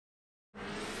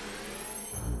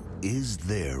Is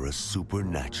there a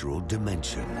supernatural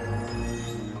dimension?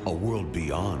 A world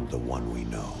beyond the one we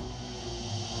know?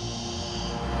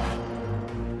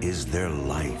 Is there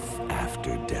life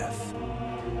after death?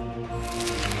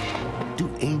 Do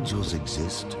angels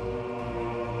exist?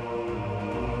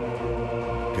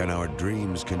 Can our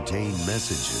dreams contain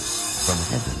messages from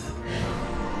heaven?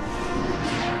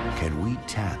 Can we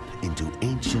tap into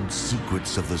ancient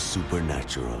secrets of the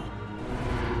supernatural?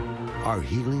 Are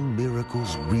healing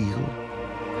miracles real?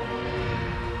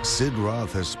 Sid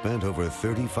Roth has spent over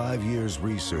 35 years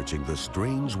researching the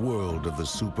strange world of the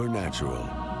supernatural.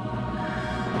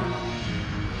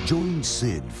 Join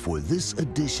Sid for this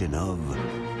edition of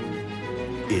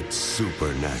It's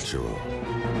Supernatural.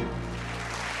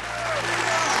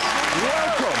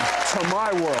 Welcome to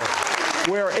my world,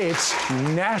 where it's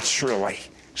naturally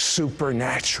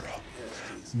supernatural.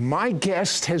 My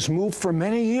guest has moved for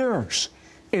many years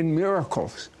in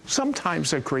miracles,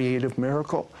 sometimes a creative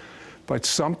miracle, but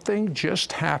something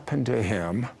just happened to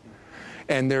him,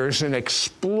 and there's an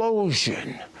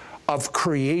explosion of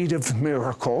creative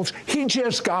miracles. He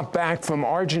just got back from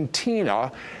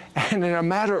Argentina, and in a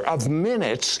matter of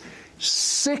minutes,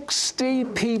 60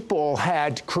 people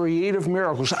had creative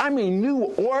miracles. I mean,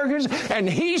 new organs, and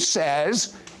he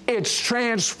says it's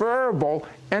transferable.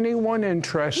 Anyone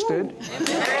interested?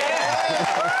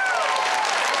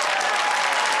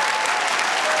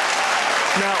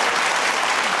 Now,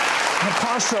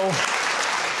 Apostle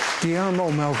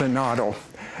Guillermo Maldonado,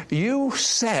 you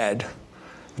said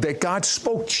that God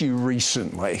spoke to you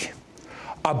recently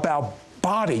about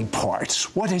body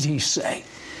parts. What did he say?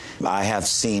 I have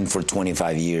seen for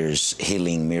 25 years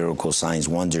healing, miracles, signs,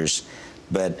 wonders,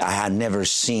 but I had never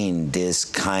seen this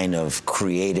kind of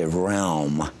creative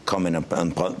realm coming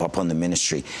upon the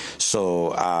ministry.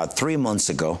 So 3 months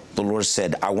ago, the Lord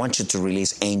said, I want you to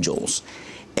release angels.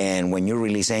 And when you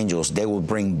release angels, they will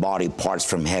bring body parts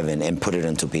from heaven and put it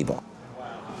into people.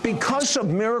 Because of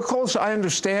miracles, I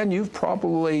understand you've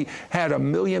probably had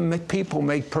 1 million people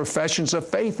make professions of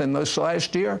faith in this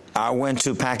last year. I went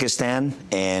to Pakistan,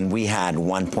 and we had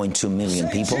 1.2 million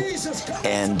people.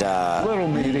 And little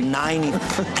meeting.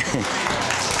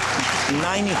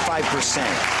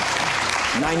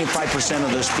 95%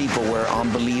 of those people were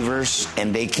unbelievers,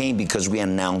 and they came because we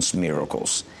announced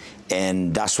miracles.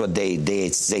 And that's what they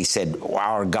said.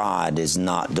 Our God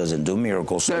doesn't do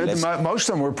miracles. So most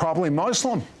of them were probably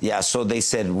Muslim. Yeah, so they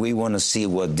said we want to see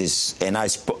what this. And I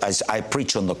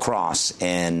preached on the cross,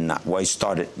 and I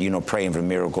started, praying for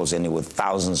miracles, and it was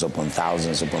thousands upon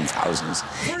thousands upon thousands.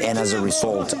 And as a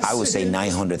result, I would say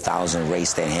 900,000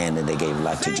 raised their hand and they gave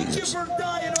life to Jesus.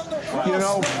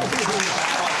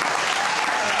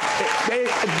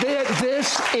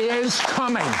 This is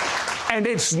coming. And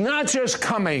it's not just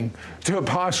coming to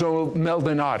Apostle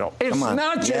Maldonado. It's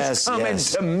not just coming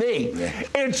to me. Yeah.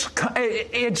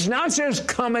 It's not just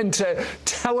coming to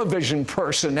television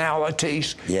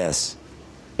personalities. Yes.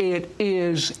 It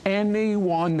is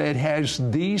anyone that has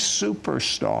the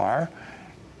superstar,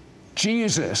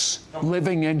 Jesus,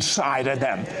 living inside of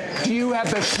them. Do you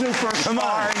have the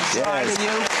superstar inside of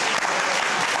you?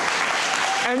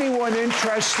 Anyone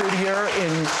interested here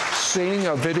in seeing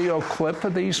a video clip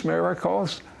of these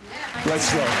miracles?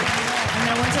 Let's go. And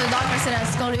I went to the doctor and said I had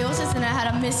scoliosis and I had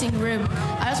a missing rib.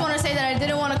 I just want to say that I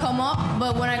didn't want to come up,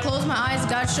 but when I closed my eyes,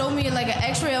 God showed me like an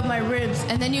x-ray of my ribs.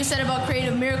 And then you said about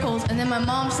creative miracles, and then my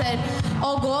mom said,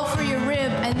 oh, go up for your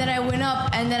rib. And then I went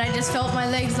up, and then I just felt my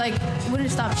legs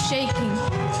wouldn't stop shaking.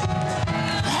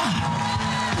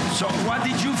 So what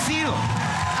did you feel?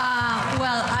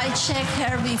 Well, I checked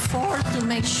her before to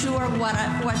make sure what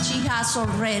she has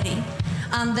already.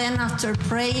 And then after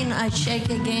praying, I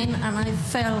checked again, and I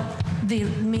felt the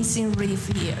missing rib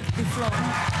here, the floor.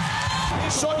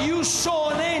 So you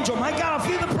saw an angel. My God, I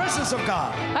feel the presence of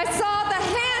God. I saw the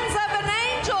hands of an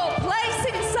angel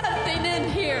placing something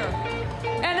in here.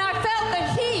 And I felt the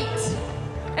heat.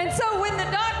 And so when the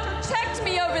doctor checked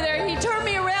me over there, he turned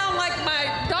me around like my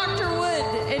doctor would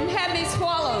and had me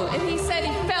swallow. And he said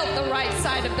he felt the right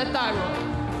side of the thyroid.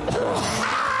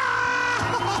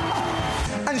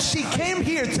 And she came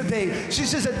here today. She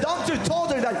says the doctor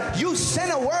told her that you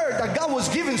sent a word that God was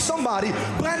giving somebody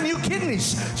brand new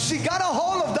kidneys. She got a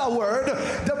hold of that word.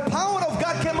 The power of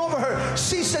God came over her.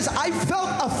 She says, I felt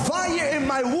a fire in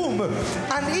my womb.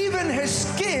 And even her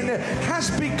skin has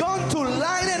begun to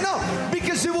lighten up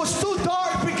because it was too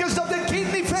dark because of the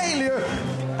kidney failure.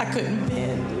 I couldn't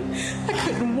bend. I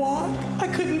couldn't walk. I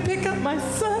couldn't pick up my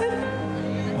son.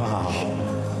 Wow.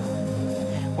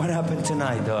 What happened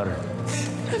tonight, daughter?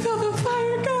 I felt the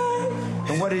fire, God.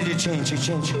 And what did you change? You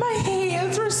changed? My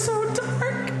hands were so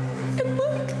dark. And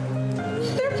look,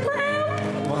 they're brown.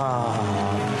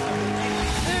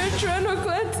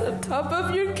 half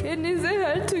of your kidneys I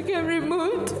had to get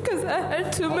removed because I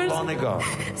had tumors. How long ago?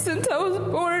 Since I was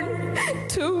born.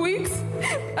 2 weeks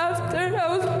after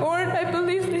I was born, I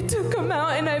believe they took them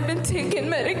out, and I've been taking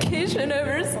medication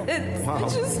ever since. Wow. I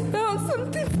just felt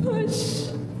something push.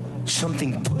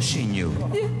 Something pushing you?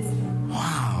 Yes.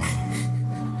 Wow.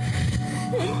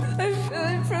 I feel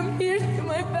it from here to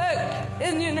my back,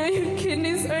 and you know your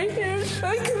kidneys are here, so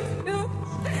I can feel.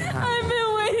 I've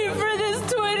been waiting for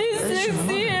this 26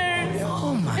 years.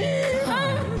 Oh my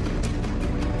God.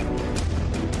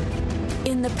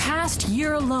 In the past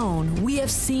year alone, we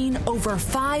have seen over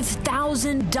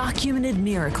 5,000 documented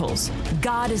miracles.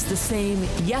 God is the same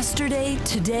yesterday,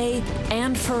 today,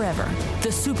 and forever.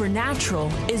 The supernatural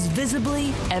is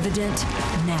visibly evident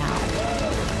now.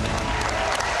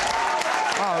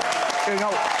 You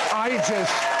know,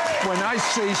 when I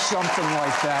see something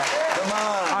like that,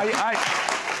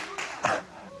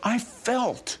 I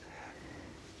felt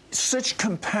such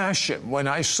compassion when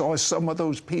I saw some of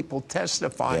those people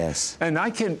testify. Yes. And I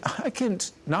can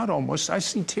not almost, I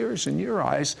see tears in your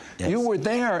eyes. Yes. You were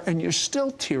there and you're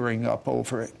still tearing up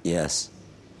over it. Yes.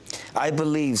 I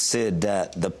believe, Sid,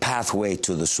 that the pathway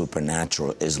to the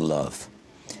supernatural is love.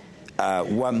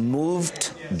 What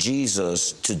moved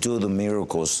Jesus to do the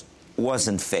miracles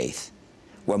wasn't faith.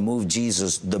 What moved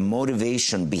Jesus, the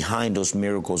motivation behind those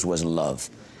miracles was love.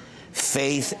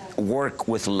 Faith worked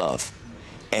with love.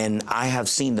 And I have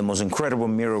seen the most incredible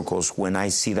miracles when I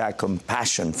see that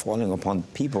compassion falling upon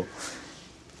people.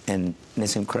 And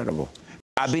it's incredible.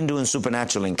 I've been doing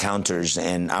supernatural encounters,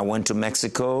 and I went to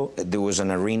Mexico. There was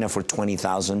an arena for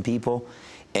 20,000 people,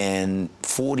 and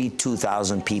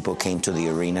 42,000 people came to the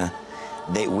arena.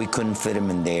 We couldn't fit them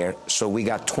in there, so we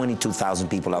got 22,000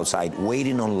 people outside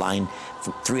waiting online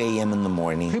for 3 a.m. in the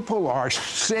morning. People are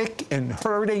sick and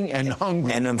hurting and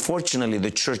hungry. And unfortunately,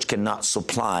 the church cannot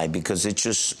supply because it's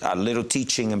just a little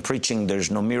teaching and preaching.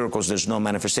 There's no miracles, there's no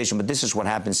manifestation. But this is what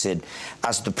happened, Sid.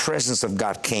 As the presence of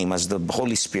God came, as the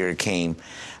Holy Spirit came,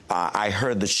 I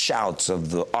heard the shouts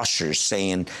of the ushers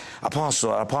saying,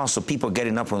 "Apostle, Apostle," people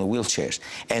getting up from the wheelchairs.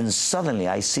 And suddenly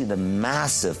I see the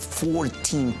massive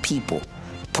 14 people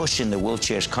pushing the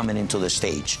wheelchairs coming into the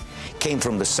stage. Came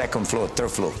from the second floor,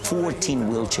 third floor, 14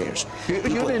 wheelchairs. You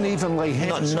didn't even lay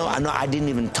hands. No, I didn't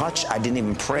even touch. I didn't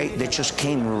even pray. They just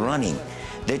came running.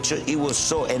 It was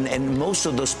so, and most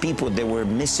of those people, they were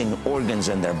missing organs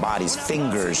in their bodies,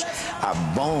 fingers,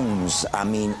 bones, I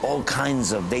mean, all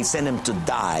kinds of, they sent them to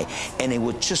die, and it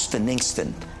was just an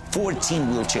instant.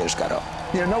 14 wheelchairs got up.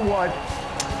 You know what?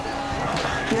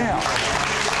 Yeah,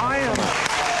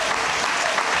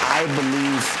 I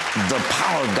believe the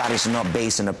power of God is not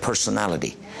based on a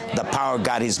personality. The power of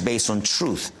God is based on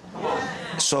truth.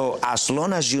 So as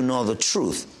long as you know the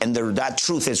truth, and that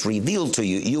truth is revealed to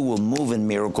you, you will move in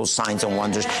miracles, signs, and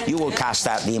wonders. You will cast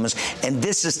out demons. And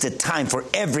this is the time for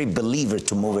every believer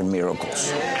to move in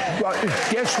miracles. Well,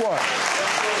 guess what?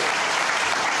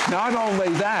 Not only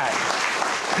that,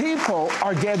 people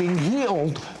are getting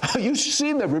healed. You've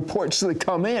seen the reports that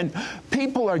come in.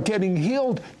 People are getting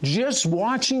healed just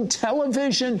watching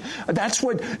television. That's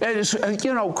what it is.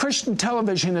 You know, Christian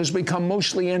television has become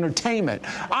mostly entertainment.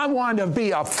 I want to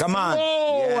be a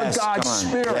flow of God's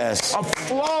Spirit, a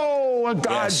flow of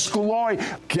God's glory.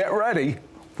 Get ready.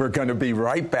 We're going to be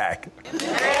right back.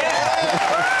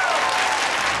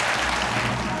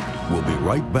 We'll be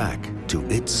right back to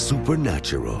It's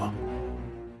Supernatural.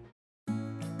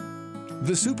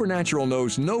 The supernatural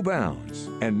knows no bounds,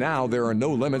 and now there are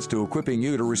no limits to equipping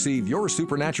you to receive your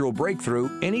supernatural breakthrough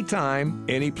anytime,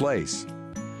 any place.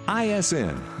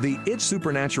 ISN, the It's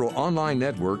Supernatural online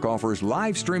network, offers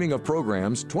live streaming of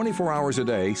programs 24 hours a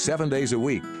day, 7 days a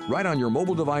week, right on your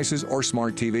mobile devices or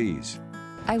smart TVs.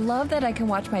 I love that I can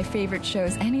watch my favorite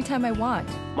shows anytime I want.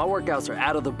 My workouts are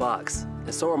out of the box,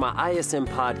 and so are my ISN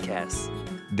podcasts.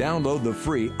 Download the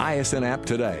free ISN app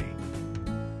today.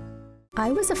 I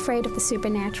was afraid of the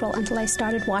supernatural until I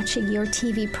started watching your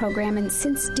TV program, and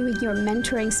since doing your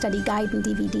mentoring study guide and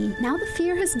DVD, now the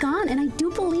fear has gone, and I do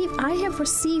believe I have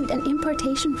received an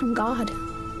impartation from God.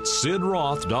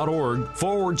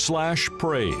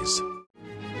 SidRoth.org/praise.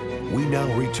 We now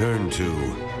return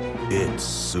to It's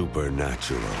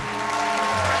Supernatural.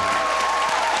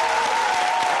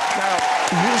 Now,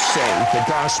 you say the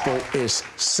gospel is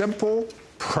simple,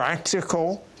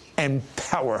 practical, and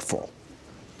powerful.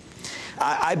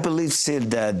 I believe,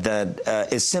 Sid, that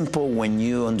it's simple when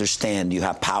you understand you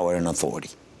have power and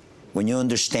authority. when you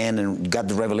understand and got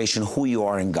the revelation who you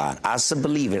are in God. As a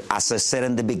believer, as I said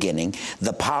in the beginning,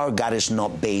 the power of God is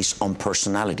not based on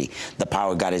personality. The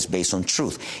power of God is based on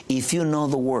truth. If you know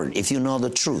the Word, if you know the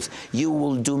truth, you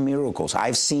will do miracles.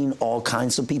 I've seen all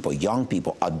kinds of people, young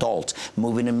people, adults,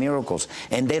 moving in miracles,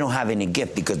 and they don't have any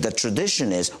gift because the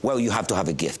tradition is, well, you have to have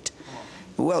a gift.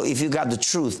 Well, if you got the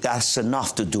truth, that's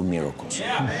enough to do miracles.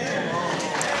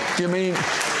 You mean,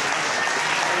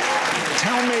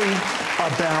 tell me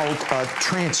about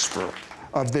transfer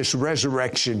of this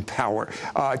resurrection power.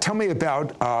 Tell me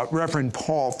about Reverend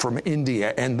Paul from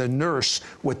India and the nurse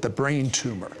with the brain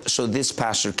tumor. So this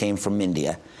pastor came from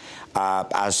India.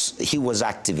 As he was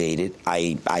activated,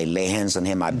 I lay hands on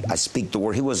him. I speak the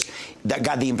word. That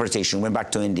got the impartation, went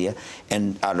back to India,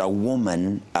 and a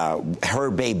woman, her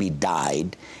baby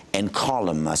died, and called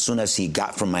him as soon as he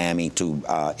got from Miami to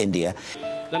India.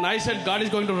 Then I said, God is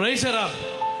going to raise her up.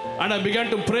 And I began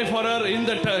to pray for her in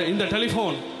the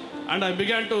telephone. And I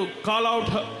began to call out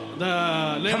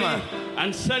the lady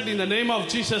and said, in the name of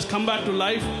Jesus, come back to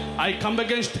life. I come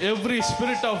against every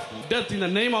spirit of death in the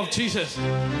name of Jesus.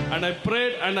 And I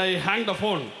prayed and I hung the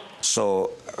phone.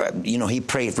 So, he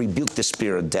prayed, rebuked the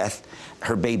spirit of death.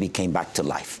 Her baby came back to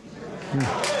life.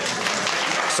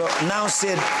 So now,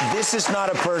 Sid, this is not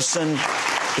a person,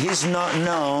 he's not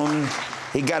known.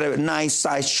 He got a nice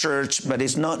sized church, but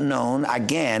it's not known.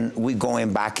 Again, we're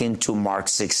going back into Mark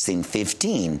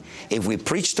 16:15. If we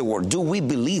preach the word, do we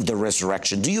believe the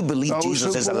resurrection? Do you believe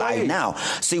Jesus is alive now?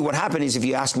 See, what happened is if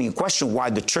you ask me a question why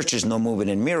the church is not moving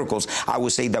in miracles, I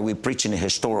would say that we're preaching a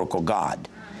historical God.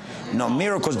 No,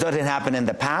 miracles doesn't happen in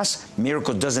the past.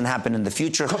 Miracles doesn't happen in the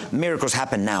future. Miracles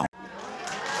happen now.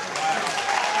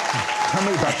 Tell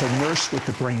me about the nurse with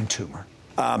the brain tumor.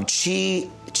 She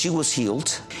was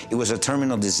healed. It was a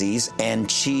terminal disease,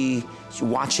 and she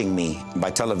watching me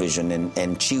by television,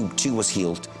 and she was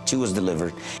healed. She was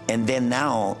delivered. And then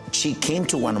now she came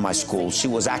to one of my schools. She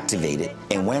was activated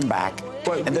and went back.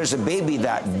 And there's a baby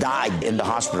that died in the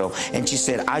hospital, and she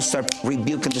said, I started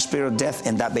rebuking the spirit of death,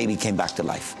 and that baby came back to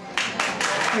life.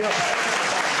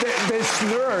 This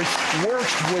nurse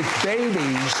works with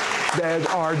babies that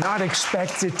are not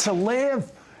expected to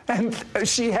live. And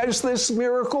she has this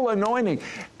miracle anointing.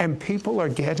 And people are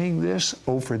getting this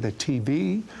over the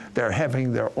TV. They're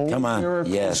having their own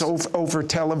miracles over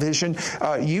television.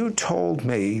 You told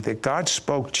me that God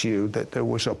spoke to you that there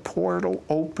was a portal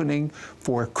opening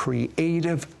for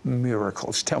creative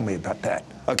miracles. Tell me about that.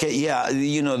 Okay, yeah.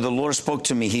 The Lord spoke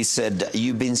to me. He said,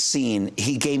 you've been seeing.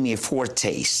 He gave me a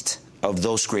foretaste of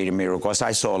those creative miracles.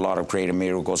 I saw a lot of creative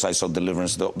miracles. I saw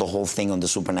deliverance, the whole thing on the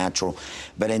supernatural.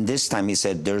 But in this time, he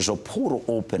said, there's a portal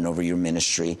open over your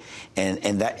ministry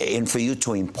and for you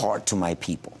to impart to my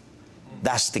people.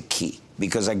 That's the key.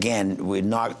 Because again, we're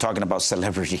not talking about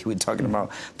celebrity. We're talking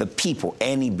about the people,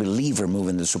 any believer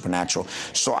moving the supernatural.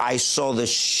 So I saw the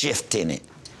shift in it.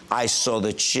 I saw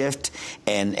the shift.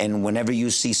 And whenever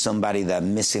you see somebody that's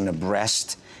missing a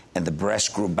breast and the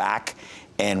breast grew back,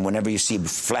 and whenever you see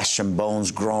flesh and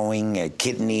bones growing, a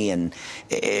kidney, and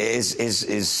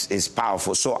is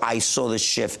powerful. So I saw the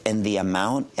shift in the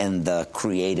amount and the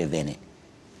creative in it.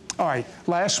 All right.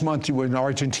 Last month you were in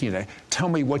Argentina. Tell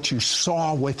me what you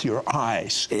saw with your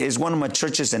eyes. It's one of my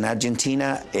churches in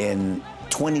Argentina, and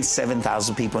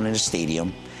 27,000 people in the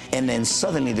stadium. And then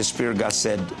suddenly the Spirit of God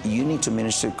said, you need to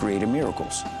minister creative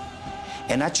miracles.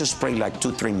 And I just prayed like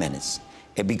 2-3 minutes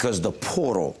because the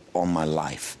portal on my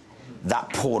life,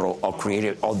 that portal of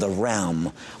creative, or that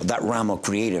realm of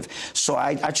creative. So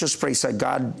I just pray, said,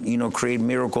 God, create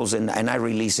miracles, and I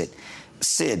release it.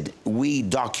 Sid, we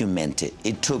document it.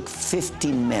 It took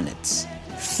 15 minutes.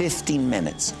 15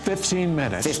 minutes. 15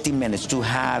 minutes. 15 minutes to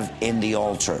have in the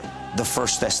altar the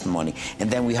first testimony. And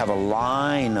then we have a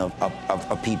line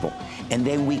of people. And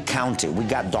then we counted. We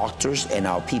got doctors and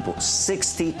our people,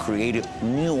 60 creative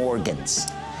new organs.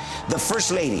 The first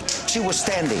lady, she was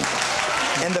standing.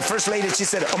 And the first lady, she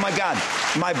said, oh, my God,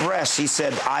 my breast. She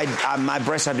said, my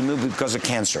breast had to move because of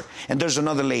cancer. And there's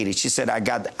another lady. She said, I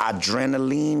got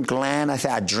adrenaline gland. I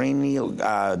said adrenal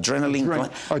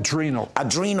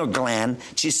gland.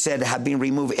 She said, had been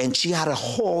removed. And she had a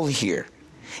hole here.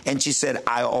 And she said,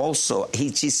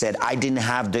 she said, I didn't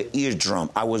have the eardrum.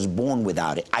 I was born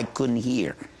without it. I couldn't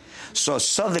hear. So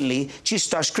suddenly, she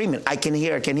starts screaming, I can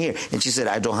hear. And she said,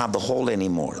 I don't have the hole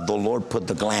anymore. The Lord put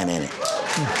the gland in it.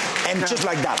 And just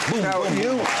like that, boom,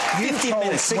 boom, 15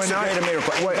 minutes, 60 creative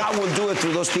miracle. And God will do it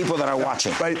through those people that are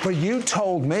watching. But you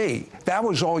told me that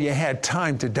was all you had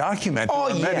time to document.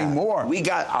 Many more. We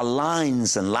got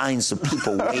lines and lines of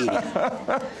people waiting.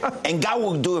 And God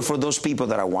will do it for those people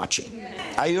that are watching.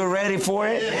 Are you ready for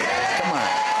it? Come on.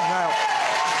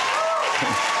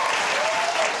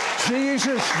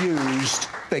 Jesus used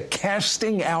the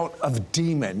casting out of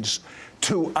demons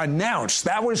to announce.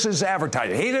 That was his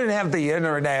advertising. He didn't have the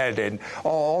internet and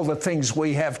all the things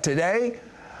we have today,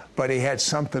 but he had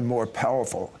something more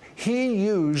powerful. He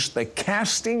used the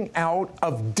casting out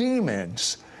of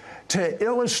demons to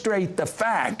illustrate the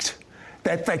fact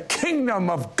that the kingdom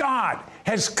of God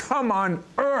has come on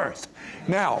earth.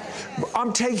 Now,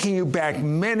 I'm taking you back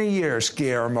many years,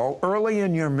 Guillermo. Early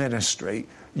in your ministry,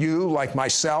 you, like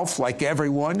myself, like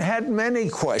everyone, had many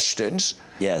questions.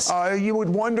 Yes. You would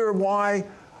wonder why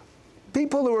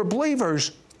people who are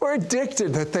believers were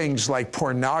addicted to things like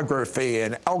pornography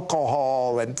and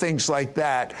alcohol and things like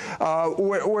that,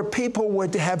 where people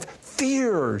would have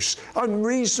fears,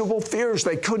 unreasonable fears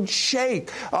they couldn't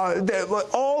shake.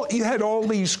 You had all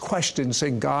these questions,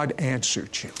 and God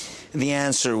answered you. The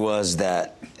answer was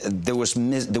that there was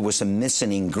a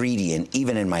missing ingredient.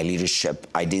 Even in my leadership,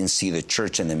 I didn't see the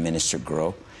church and the minister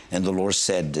grow. And the Lord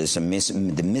said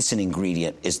the missing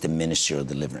ingredient is the ministry of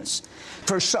deliverance.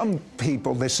 For some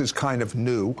people, this is kind of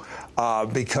new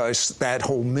because that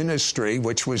whole ministry,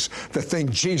 which was the thing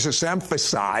Jesus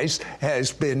emphasized,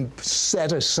 has been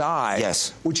set aside.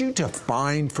 Yes. Would you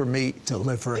define for me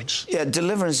deliverance? Yeah,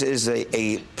 deliverance is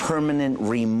a permanent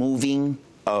removing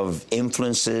of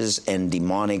influences and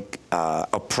demonic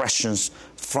oppressions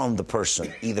from the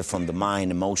person, either from the mind,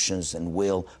 emotions, and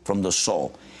will, from the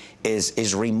soul. Is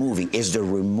the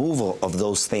removal of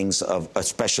those things of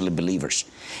especially believers.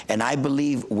 And I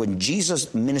believe when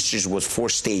Jesus' ministries was 4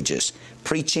 stages: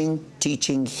 preaching,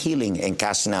 teaching, healing, and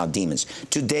casting out demons.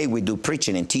 Today we do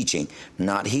preaching and teaching,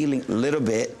 not healing, a little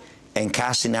bit, and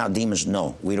casting out demons.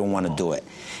 No, we don't want to do it.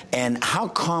 And how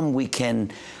come we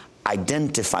can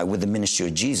identify with the ministry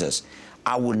of Jesus?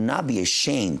 I would not be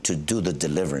ashamed to do the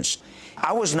deliverance.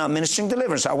 I was not ministering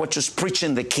deliverance. I was just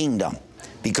preaching the kingdom.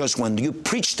 Because when you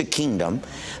preach the kingdom,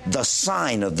 the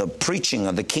sign of the preaching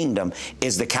of the kingdom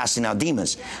is the casting out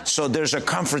demons. So there's a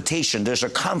confrontation, there's a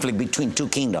conflict between 2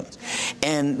 kingdoms.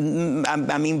 And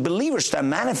I mean, believers start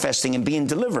manifesting and being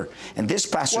delivered. And this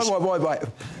pastor...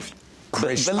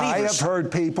 Wait. I have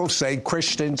heard people say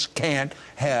Christians can't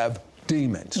have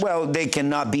demons. Well, they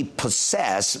cannot be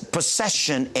possessed.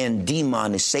 Possession and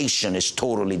demonization is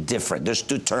totally different. There's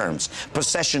 2 terms.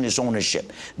 Possession is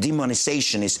ownership.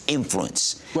 Demonization is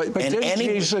influence. But didn't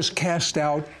Jesus cast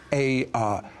out a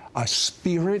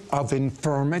spirit of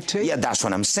infirmity? Yeah, that's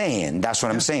what I'm saying. That's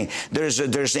what I'm saying.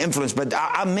 There's influence. But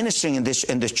I'm ministering in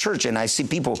this church, and I see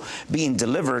people being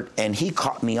delivered, and he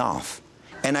caught me off.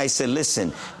 And I said,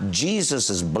 listen,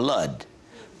 Jesus' blood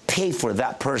pay for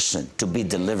that person to be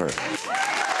delivered.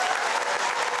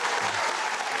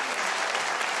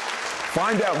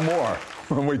 Find out more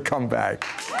when we come back.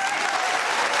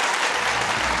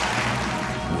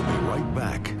 We'll be right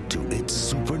back to It's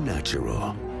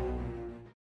Supernatural.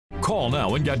 Call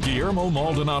now and get Guillermo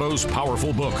Maldonado's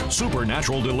powerful book,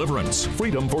 Supernatural Deliverance,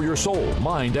 Freedom for Your Soul,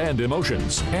 Mind, and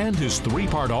Emotions, and his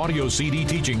 3-part audio CD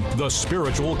teaching, The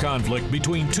Spiritual Conflict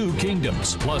Between 2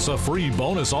 Kingdoms, plus a free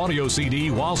bonus audio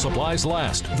CD while supplies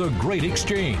last, The Great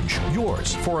Exchange.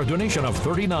 Yours for a donation of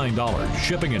 $39.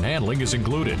 Shipping and handling is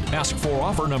included. Ask for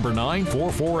offer number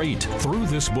 9448. Through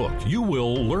this book, you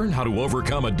will learn how to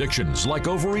overcome addictions like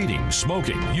overeating,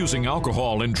 smoking, using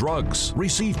alcohol, and drugs.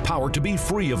 Receive power to be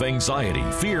free of anxiety,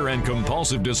 fear, and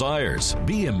compulsive desires.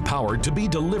 Be empowered to be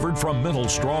delivered from mental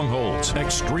strongholds,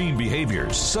 extreme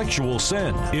behaviors, sexual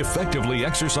sin. Effectively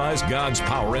exercise God's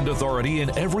power and authority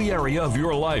in every area of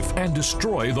your life and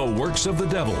destroy the works of the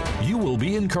devil. You will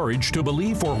be encouraged to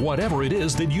believe for whatever it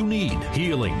is that you need: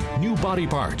 healing, new body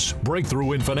parts,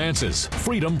 breakthrough in finances,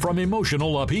 freedom from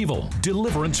emotional upheaval,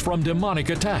 deliverance from demonic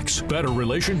attacks, better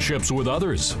relationships with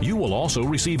others. You will also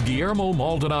receive Guillermo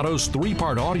Maldonado's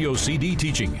 3-part audio CD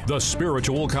teaching, The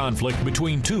Spiritual Conflict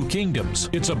Between 2 Kingdoms.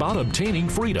 It's about obtaining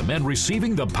freedom and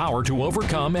receiving the power to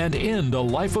overcome and end a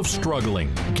life of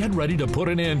struggling. Get ready to put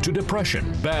an end to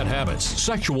depression, bad habits,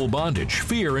 sexual bondage,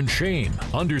 fear, and shame.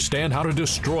 Understand how to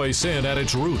destroy sin at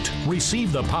its root.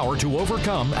 Receive the power to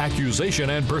overcome accusation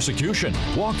and persecution.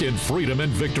 Walk in freedom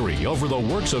and victory over the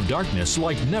works of darkness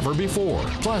like never before.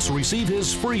 Plus, receive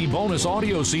his free bonus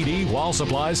audio CD while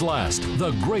supplies last,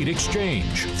 The Great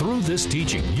Exchange. Through this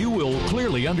teaching, you will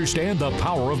clearly understand the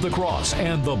power of the cross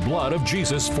and the blood of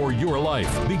Jesus for your life.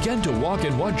 Begin to walk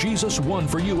in what Jesus won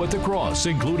for you at the cross,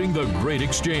 including the Great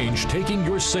Exchange, taking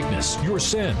your sickness, your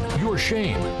sin, your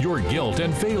shame, your guilt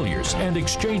and failures, and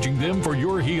exchanging them for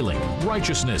your healing,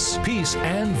 righteousness, peace,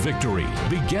 and victory.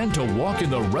 Begin to walk in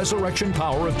the resurrection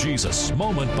power of Jesus,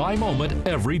 moment by moment,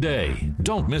 every day.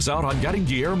 Don't miss out on getting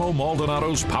Guillermo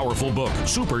Maldonado's powerful book,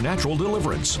 Supernatural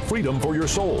Deliverance, Freedom for Your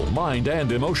Soul, Mind,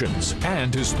 and Emotions,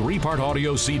 and his 3-part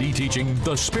audio CD teaching,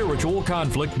 The Spiritual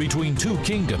Conflict Between Two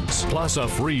Kingdoms, plus a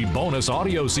free bonus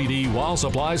audio CD while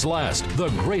supplies last, The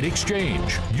Great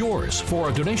Exchange. Yours for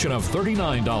a donation of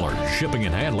 $39. Shipping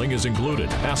and handling is included.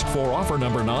 Ask for offer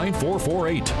number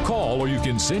 9448. Call or you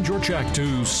can send your check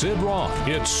to Sid Roth.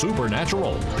 It's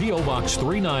Supernatural. P.O. Box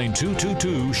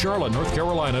 39222, Charlotte, North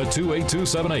Carolina 28278.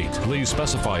 Please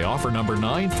specify offer number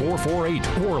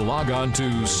 9448 or log on to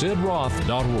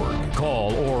sidroth.org.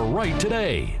 Call or write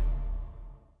today.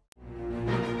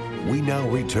 We now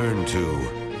return to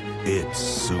It's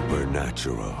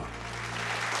Supernatural.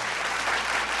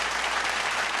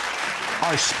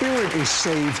 Our spirit is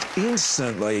saved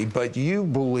instantly, but you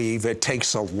believe it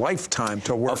takes a lifetime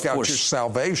to work out your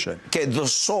salvation. Okay, the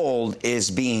soul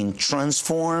is being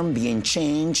transformed, being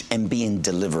changed, and being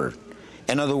delivered.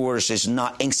 In other words, it's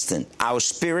not instant. Our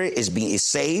spirit is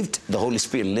saved. The Holy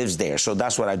Spirit lives there. So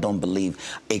that's what I don't believe.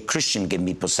 A Christian can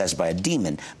be possessed by a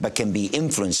demon, but can be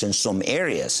influenced in some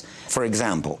areas. For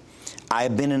example,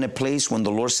 I've been in a place when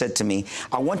the Lord said to me,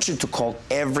 I want you to call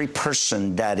every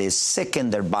person that is sick in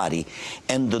their body,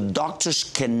 and the doctors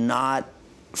cannot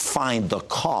find the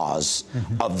cause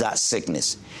of that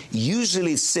sickness.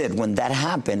 Usually, Sid, when that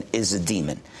happens, is a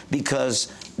demon,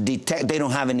 because they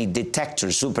don't have any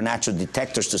detectors, supernatural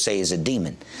detectors, to say it's a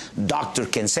demon. Doctor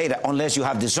can say that unless you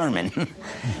have discernment.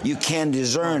 You can't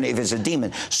discern if it's a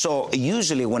demon. So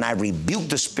usually when I rebuke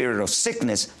the spirit of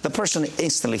sickness, the person is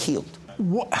instantly healed.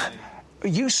 What?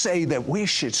 You say that we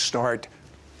should start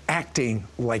acting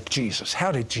like Jesus.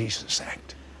 How did Jesus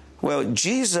act? Well,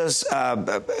 Jesus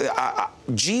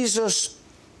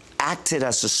acted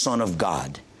as the Son of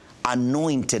God,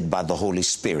 anointed by the Holy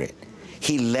Spirit.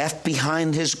 He left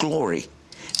behind his glory.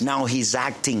 Now he's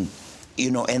acting,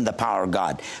 in the power of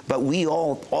God. But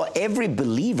every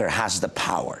believer has the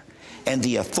power and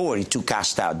the authority to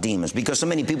cast out demons, because so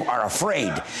many people are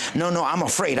afraid. No, I'm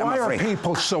afraid. Why are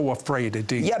people so afraid of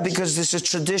demons? Yeah, because this is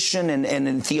tradition and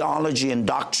in theology and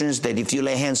doctrines that if you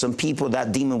lay hands on people,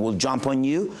 that demon will jump on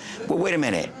you. Well, wait a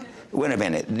minute.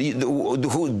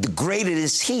 The greater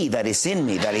is he that is in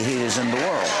me than he is in the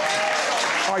world.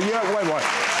 Wait.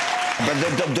 But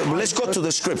let's go to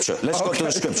the scripture. Go to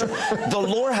the scripture. The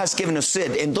Lord has given us,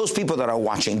 Sid, and those people that are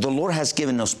watching, the Lord has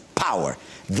given us power,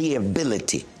 the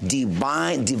ability,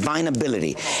 divine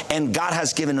ability, and God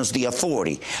has given us the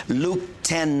authority. Luke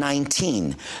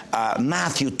 10:19,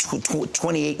 Matthew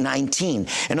 28:19.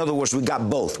 In other words, we got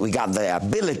both. We got the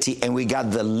ability and we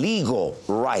got the legal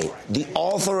right, the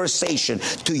authorization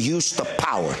to use the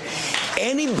power.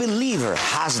 Any believer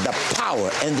has the power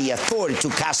and the authority to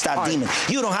cast out demons.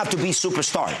 You don't have to be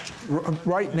superstar.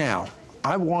 Right now,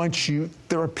 I want you,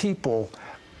 there are people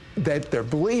that they're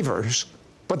believers,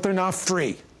 but they're not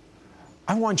free.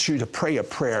 I want you to pray a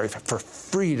prayer for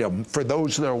freedom for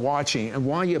those that are watching. And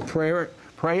while you pray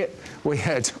it, we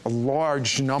had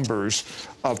large numbers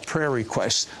of prayer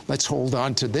requests. Let's hold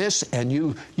on to this, and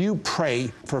you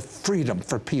pray for freedom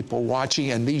for people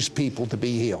watching and these people to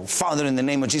be healed. Father, in the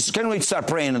name of Jesus, can we start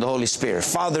praying in the Holy Spirit?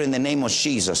 Father, in the name of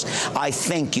Jesus, I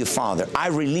thank you, Father. I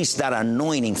release that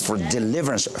anointing for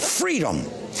deliverance, freedom,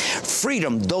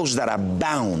 those that are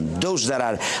bound, those that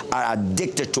are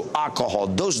addicted to alcohol,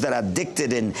 those that are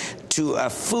addicted to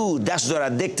food, those that are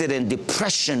addicted in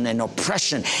depression and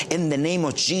oppression. In the name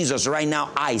of Jesus, right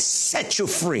now, I set you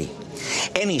free.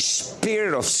 Any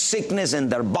spirit of sickness in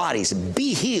their bodies,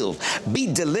 be healed, be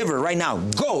delivered right now.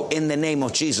 Go in the name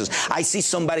of Jesus. I see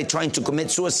somebody trying to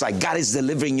commit suicide. God is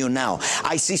delivering you now.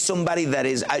 I see somebody that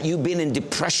is, you've been in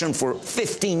depression for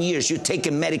 15 years. You're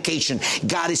taking medication.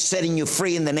 God is setting you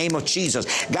free in the name of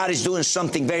Jesus. God is doing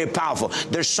something very powerful.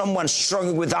 There's someone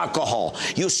struggling with alcohol.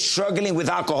 You're struggling with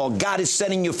alcohol. God is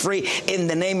setting you free in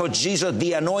the name of Jesus.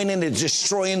 The anointing is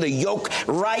destroying the yoke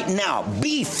right now.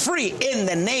 Be free in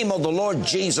the name of the Lord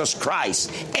Jesus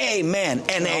Christ. Amen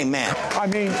and amen. I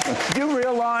mean, you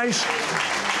realize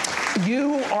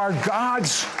you are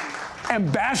God's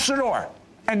ambassador.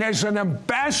 And as an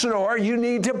ambassador, you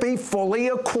need to be fully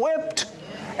equipped.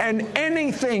 And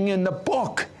anything in the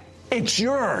book, it's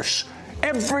yours.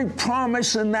 Every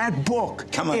promise in that book,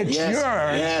 it's yours.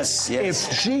 Yes.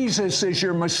 If Jesus is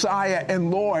your Messiah and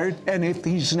Lord, and if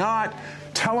he's not,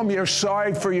 tell him you're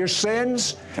sorry for your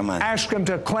sins. Ask him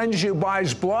to cleanse you by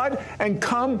his blood and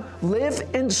come live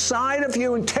inside of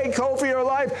you and take over your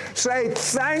life. Say,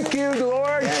 thank you,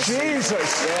 Lord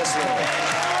Jesus. Yes,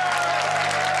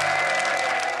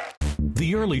 Lord.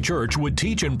 The early church would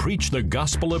teach and preach the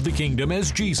gospel of the kingdom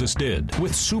as Jesus did,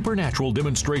 with supernatural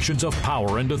demonstrations of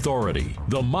power and authority.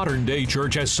 The modern-day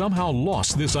church has somehow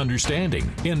lost this understanding.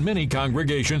 In many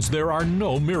congregations, there are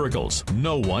no miracles,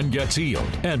 no one gets healed,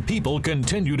 and people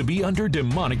continue to be under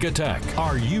demonic attack.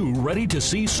 Are you ready to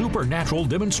see supernatural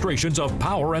demonstrations of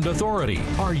power and authority?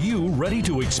 Are you ready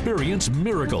to experience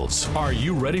miracles? Are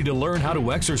you ready to learn how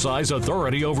to exercise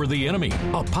authority over the enemy?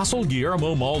 Apostle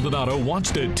Guillermo Maldonado wants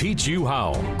to teach you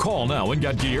how. Call now and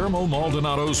get Guillermo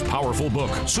Maldonado's powerful book,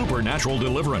 Supernatural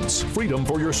Deliverance, Freedom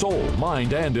for Your Soul,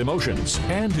 Mind, and Emotions,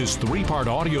 and his 3-part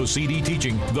audio CD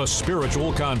teaching, The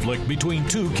Spiritual Conflict Between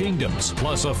Two Kingdoms,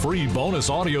 plus a free bonus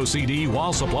audio CD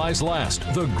while supplies last,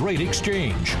 The Great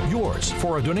Exchange. Yours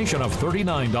for a donation of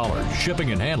 $39.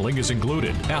 Shipping and handling is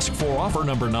included. Ask for offer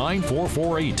number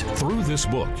 9448. Through this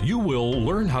book, you will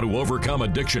learn how to overcome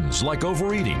addictions like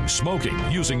overeating, smoking,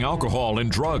 using alcohol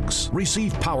and drugs.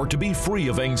 Receive power to be free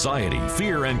of anxiety,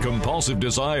 fear, and compulsive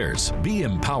desires. Be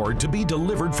empowered to be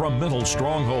delivered from mental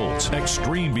strongholds,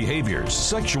 extreme behaviors,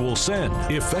 sexual sin.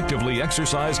 Effectively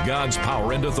exercise God's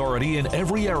power and authority in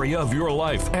every area of your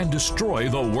life and destroy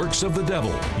the works of the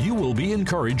devil. You will be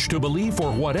encouraged to believe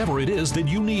for whatever it is that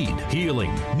you need: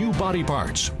 healing, new body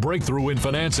parts, breakthrough in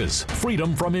finances,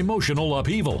 freedom from emotional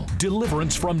upheaval,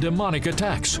 deliverance from demonic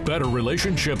attacks, better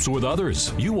relationships with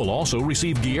others. You will also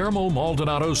receive Guillermo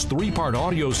Maldonado's 3-part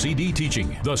audio CD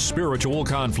teaching, The Spiritual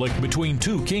Conflict Between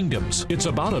Two Kingdoms. It's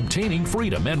about obtaining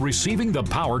freedom and receiving the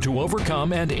power to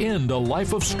overcome and end a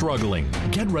life of struggling.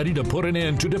 Get ready to put an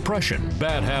end to depression,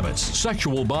 bad habits,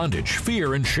 sexual bondage,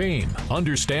 fear, and shame.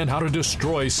 Understand how to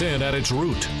destroy sin at its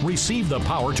root. Receive the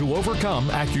power to overcome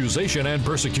accusation and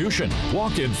persecution.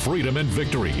 Walk in freedom and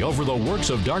victory over the works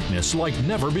of darkness like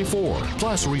never before.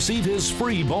 Plus, receive his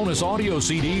free bonus audio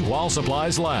CD while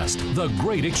supplies last, The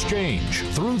Great Exchange.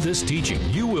 Through this teaching,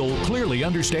 you will clearly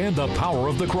understand the power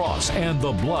of the cross and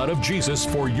the blood of Jesus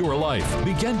for your life.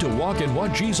 Begin to walk in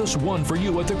what Jesus won for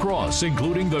you at the cross,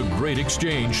 including the Great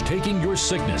Exchange, taking your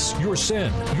sickness, your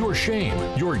sin, your shame,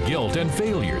 your guilt and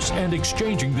failures, and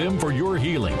exchanging them for your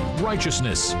healing,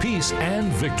 righteousness, peace, and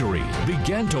victory.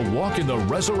 Begin to walk in the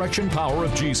resurrection power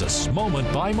of Jesus,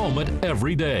 moment by moment,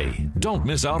 every day. Don't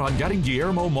miss out on getting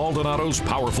Guillermo Maldonado's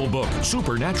powerful book,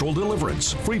 Supernatural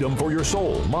Deliverance, Freedom for Your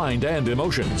Soul, Mind, and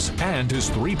Emotions, and his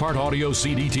 3-part audio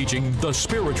CD teaching, The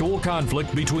Spiritual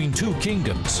Conflict Between Two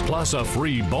Kingdoms, plus a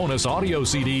free bonus audio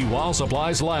CD while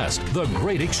supplies last, The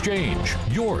Great Exchange.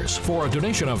 Yours for a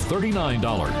donation of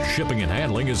 $39. Shipping and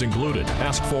handling is included.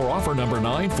 Ask for offer number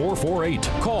 9448.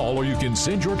 Call or you can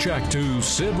send your check to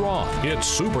Sid Roth. It's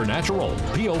Supernatural.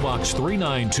 P.O. Box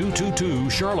 39222,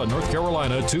 Charlotte, North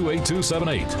Carolina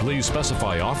 28278. Please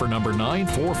specify offer number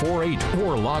 9448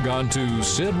 or log on to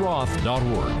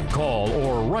sidroth.org. Call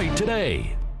or write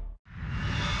today.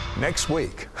 Next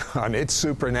week on It's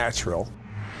Supernatural,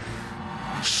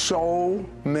 so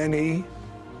many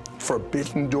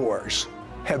forbidden doors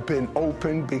have been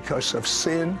opened because of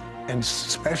sin, and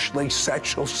especially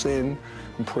sexual sin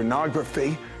and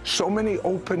pornography. So many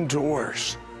open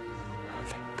doors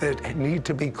that need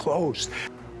to be closed.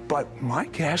 But my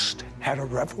guest had a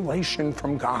revelation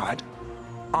from God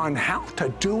on how to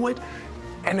do it.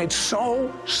 And it's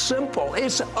so simple.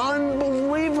 It's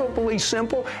unbelievably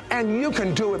simple. And you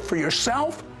can do it for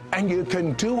yourself, and you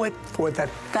can do it for the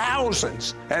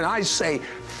thousands, and I say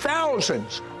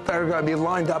thousands, that are going to be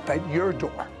lined up at your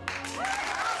door.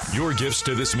 Your gifts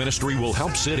to this ministry will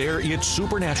help Sid air It's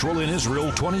Supernatural in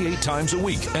Israel 28 times a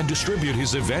week and distribute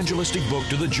his evangelistic book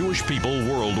to the Jewish people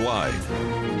worldwide.